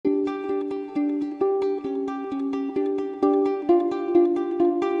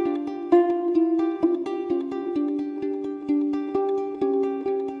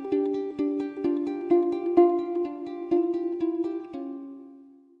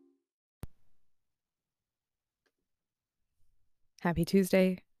Happy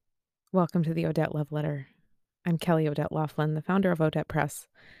Tuesday. Welcome to the Odette Love Letter. I'm Kelly Odette Laughlin, the founder of Odette Press,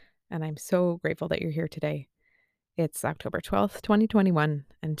 and I'm so grateful that you're here today. It's October 12th, 2021,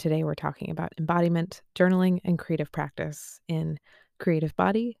 and today we're talking about embodiment, journaling, and creative practice in Creative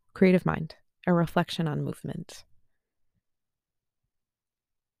Body, Creative Mind, a reflection on movement.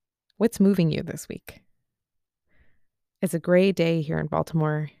 What's moving you this week? It's a gray day here in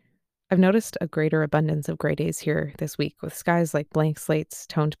Baltimore. I've noticed a greater abundance of gray days here this week with skies like blank slates,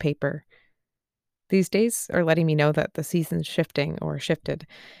 toned paper. These days are letting me know that the season's shifting or shifted,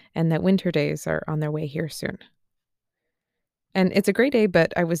 and that winter days are on their way here soon. And it's a great day,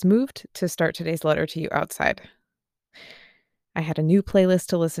 but I was moved to start today's letter to you outside. I had a new playlist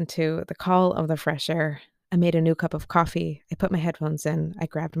to listen to, the call of the fresh air. I made a new cup of coffee. I put my headphones in, I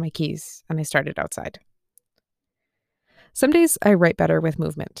grabbed my keys, and I started outside. Some days I write better with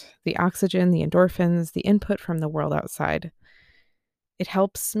movement, the oxygen, the endorphins, the input from the world outside. It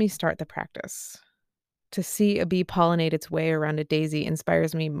helps me start the practice. To see a bee pollinate its way around a daisy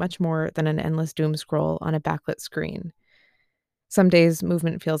inspires me much more than an endless doom scroll on a backlit screen. Some days,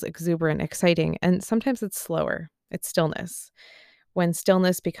 movement feels exuberant, exciting, and sometimes it's slower. It's stillness, when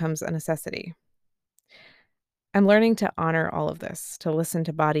stillness becomes a necessity. I'm learning to honor all of this, to listen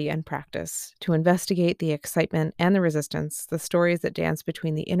to body and practice, to investigate the excitement and the resistance, the stories that dance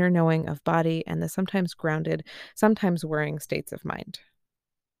between the inner knowing of body and the sometimes grounded, sometimes worrying states of mind.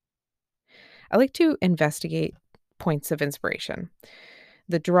 I like to investigate points of inspiration.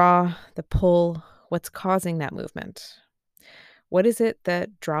 The draw, the pull, what's causing that movement? What is it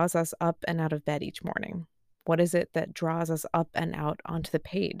that draws us up and out of bed each morning? What is it that draws us up and out onto the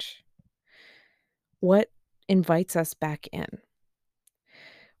page? What invites us back in?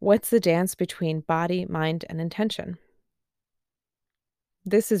 What's the dance between body, mind, and intention?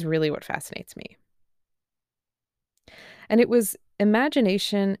 This is really what fascinates me. And it was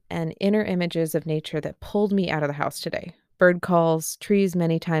imagination and inner images of nature that pulled me out of the house today. Bird calls, trees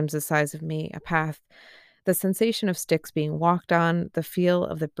many times the size of me, a path, the sensation of sticks being walked on, the feel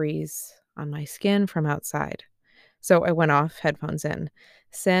of the breeze on my skin from outside. So I went off, headphones in,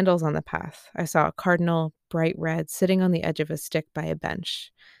 sandals on the path. I saw a cardinal, bright red, sitting on the edge of a stick by a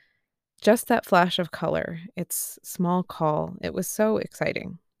bench. Just that flash of color, its small call, it was so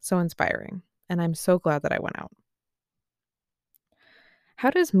exciting, so inspiring, and I'm so glad that I went out. How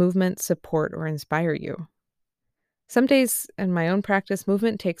does movement support or inspire you? Some days in my own practice,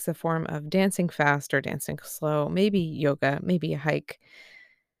 movement takes the form of dancing fast or dancing slow, maybe yoga, maybe a hike,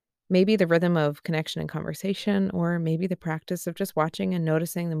 maybe the rhythm of connection and conversation, or maybe the practice of just watching and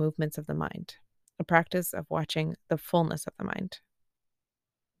noticing the movements of the mind, a practice of watching the fullness of the mind.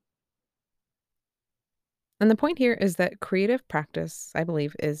 And the point here is that creative practice, I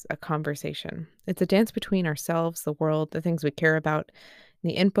believe, is a conversation. It's a dance between ourselves, the world, the things we care about,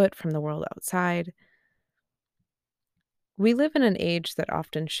 the input from the world outside. We live in an age that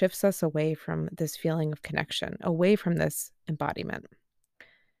often shifts us away from this feeling of connection, away from this embodiment.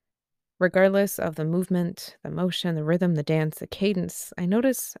 Regardless of the movement, the motion, the rhythm, the dance, the cadence, I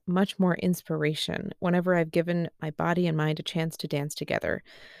notice much more inspiration whenever I've given my body and mind a chance to dance together,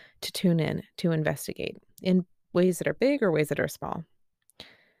 to tune in, to investigate in ways that are big or ways that are small.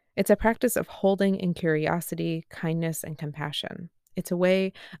 It's a practice of holding in curiosity, kindness, and compassion. It's a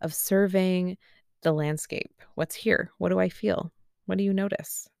way of surveying the landscape. What's here? What do I feel? What do you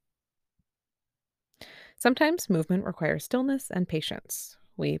notice? Sometimes movement requires stillness and patience.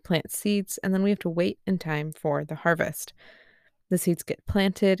 We plant seeds and then we have to wait in time for the harvest. The seeds get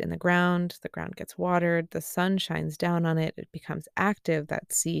planted in the ground gets watered, the sun shines down on it, it becomes active,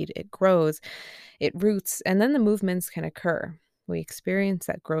 that seed, it grows, it roots, and then the movements can occur. We experience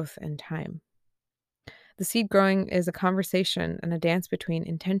that growth in time. The seed growing is a conversation and a dance between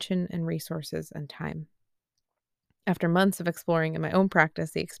intention and resources and time. After months of exploring in my own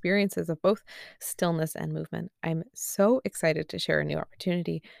practice the experiences of both stillness and movement, I'm so excited to share a new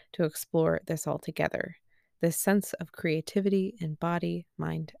opportunity to explore this all together. This sense of creativity in body,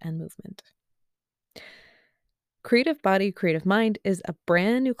 mind, and movement. Creative Body, Creative Mind is a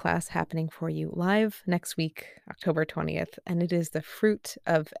brand new class happening for you live next week, October 20th, and it is the fruit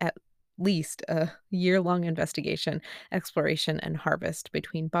of at least a year-long investigation, exploration, and harvest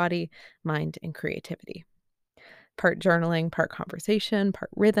between body, mind, and creativity. Part journaling, part conversation,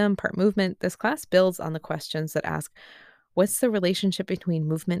 part rhythm, part movement, this class builds on the questions that ask, what's the relationship between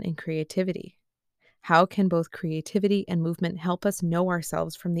movement and creativity? How can both creativity and movement help us know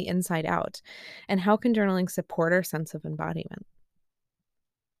ourselves from the inside out? And how can journaling support our sense of embodiment?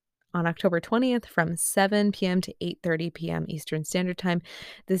 On October 20th from 7 p.m. to 8:30 p.m. Eastern Standard Time,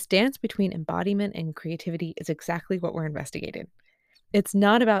 this dance between embodiment and creativity is exactly what we're investigating. It's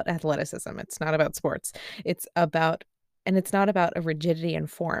not about athleticism, it's not about sports. It's about and it's not about a rigidity in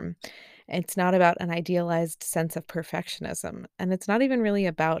form. It's not about an idealized sense of perfectionism, and it's not even really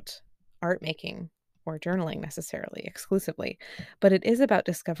about art making or journaling necessarily exclusively, but it is about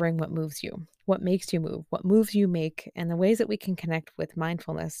discovering what moves you, what makes you move, what moves you make, and the ways that we can connect with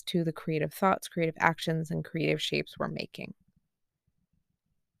mindfulness to the creative thoughts, creative actions, and creative shapes we're making.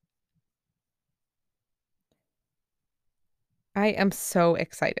 I am so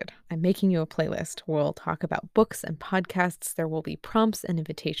excited. I'm making you a playlist. We'll talk about books and podcasts. There will be prompts and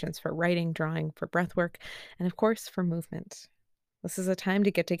invitations for writing, drawing, for breath work, and of course, for movement. This is a time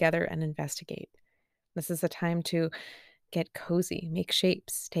to get together and investigate. This is a time to get cozy, make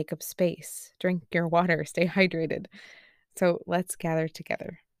shapes, take up space, drink your water, stay hydrated. So let's gather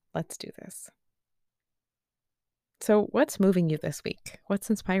together. Let's do this. So, what's moving you this week? What's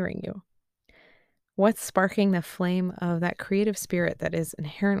inspiring you? What's sparking the flame of that creative spirit that is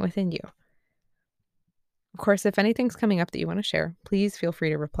inherent within you? Of course, if anything's coming up that you want to share, please feel free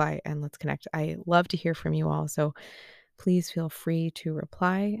to reply and let's connect. I love to hear from you all. So please feel free to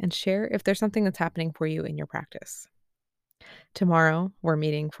reply and share if there's something that's happening for you in your practice. Tomorrow, we're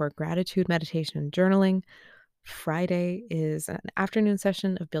meeting for gratitude meditation and journaling. Friday is an afternoon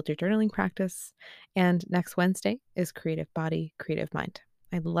session of Build Your Journaling practice. And next Wednesday is Creative Body, Creative Mind.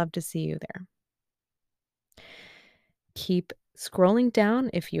 I'd love to see you there. Keep scrolling down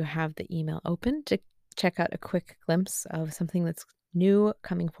if you have the email open to check out a quick glimpse of something that's new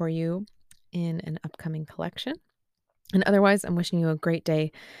coming for you in an upcoming collection. And otherwise, I'm wishing you a great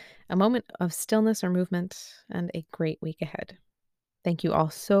day, a moment of stillness or movement, and a great week ahead. Thank you all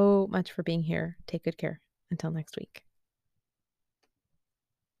so much for being here. Take good care. Until next week.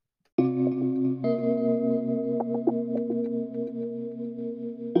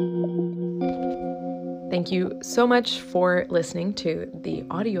 Thank you so much for listening to the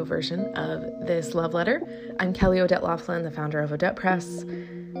audio version of this love letter. I'm Kelly Odette Laughlin, the founder of Odette Press.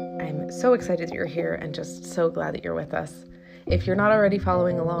 I'm so excited that you're here and just so glad that you're with us. If you're not already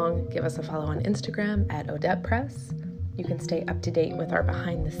following along, give us a follow on Instagram at Odette Press. You can stay up to date with our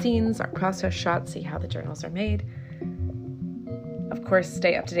behind the scenes, our process shots, see how the journals are made. Of course,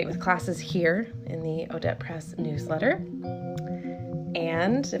 stay up to date with classes here in the Odette Press newsletter.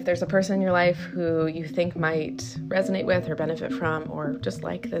 And if there's a person in your life who you think might resonate with or benefit from or just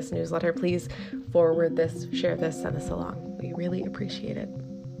like this newsletter, please forward this, share this, send this along. We really appreciate it.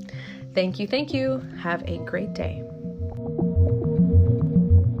 Thank you. Have a great day.